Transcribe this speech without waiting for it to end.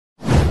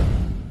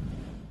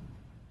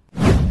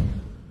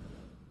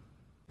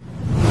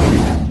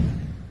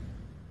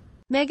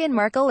Meghan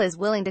Markle is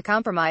willing to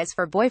compromise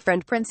for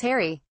boyfriend Prince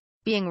Harry.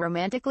 Being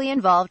romantically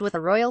involved with a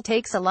royal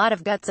takes a lot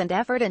of guts and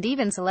effort, and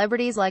even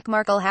celebrities like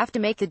Markle have to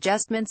make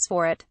adjustments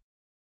for it.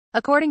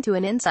 According to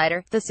an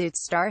insider, the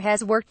Suits star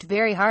has worked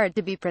very hard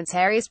to be Prince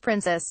Harry's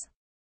princess.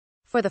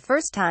 For the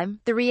first time,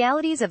 the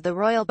realities of the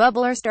royal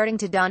bubble are starting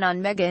to dawn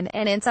on Meghan,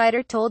 an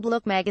insider told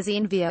Look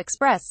magazine via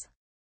Express.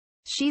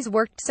 She's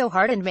worked so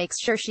hard and makes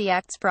sure she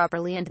acts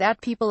properly and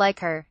that people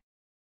like her.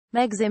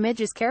 Meg's image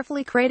is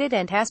carefully created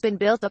and has been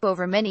built up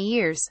over many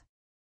years.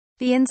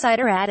 The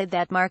insider added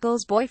that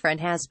Markle's boyfriend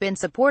has been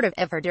supportive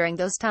of her during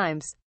those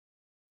times.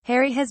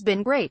 Harry has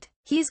been great.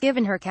 He's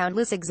given her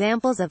countless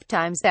examples of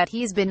times that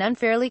he's been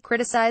unfairly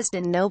criticized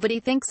and nobody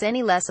thinks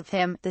any less of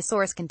him, the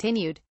source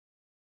continued.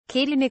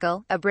 Katie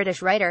Nicholl, a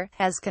British writer,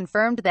 has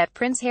confirmed that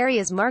Prince Harry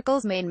is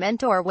Markle's main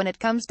mentor when it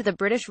comes to the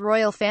British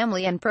royal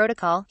family and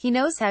protocol. He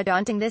knows how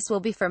daunting this will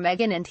be for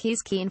Meghan and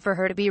he's keen for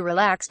her to be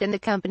relaxed in the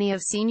company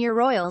of senior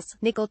royals,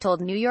 Nicholl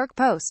told New York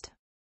Post.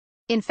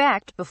 In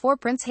fact, before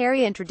Prince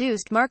Harry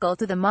introduced Markle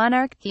to the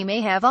monarch, he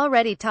may have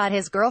already taught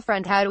his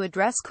girlfriend how to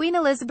address Queen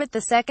Elizabeth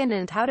II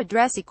and how to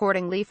dress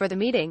accordingly for the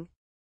meeting.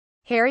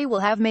 Harry will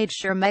have made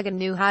sure Meghan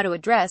knew how to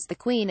address the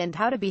Queen and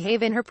how to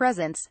behave in her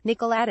presence,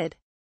 Nicholl added.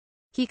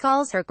 He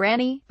calls her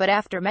Granny, but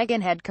after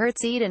Meghan had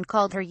curtsied and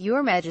called her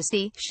Your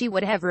Majesty, she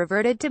would have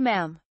reverted to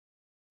Ma'am.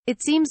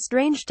 It seems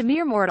strange to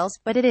mere mortals,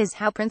 but it is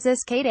how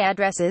Princess Kate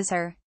addresses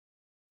her.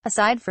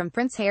 Aside from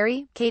Prince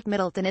Harry, Kate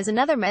Middleton is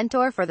another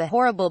mentor for the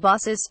Horrible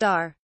Bosses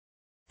star.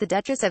 The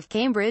Duchess of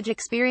Cambridge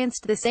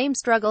experienced the same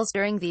struggles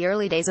during the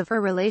early days of her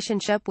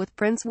relationship with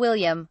Prince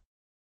William.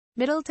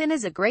 Middleton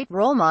is a great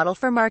role model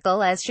for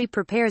Markle as she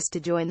prepares to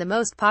join the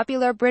most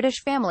popular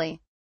British family.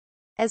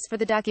 As for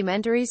the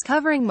documentaries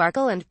covering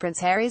Markle and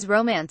Prince Harry's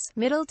romance,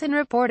 Middleton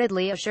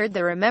reportedly assured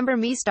the Remember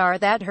Me star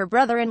that her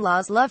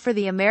brother-in-law's love for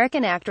the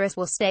American actress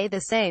will stay the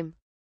same.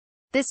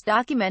 This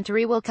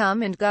documentary will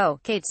come and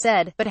go, Kate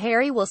said, but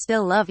Harry will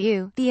still love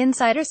you, the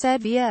insider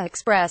said via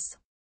Express.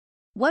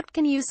 What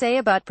can you say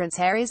about Prince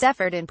Harry's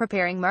effort in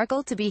preparing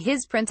Markle to be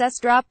his princess?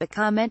 Drop a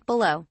comment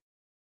below.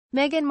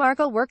 Meghan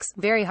Markle works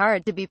very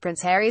hard to be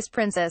Prince Harry's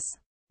princess.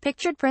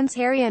 Pictured Prince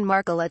Harry and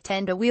Markle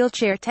attend a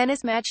wheelchair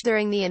tennis match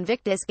during the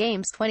Invictus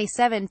Games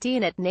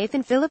 2017 at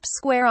Nathan Phillips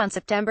Square on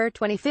September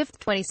 25,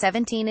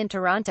 2017 in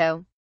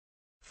Toronto.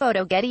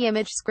 Photo Getty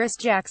Images Chris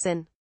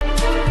Jackson.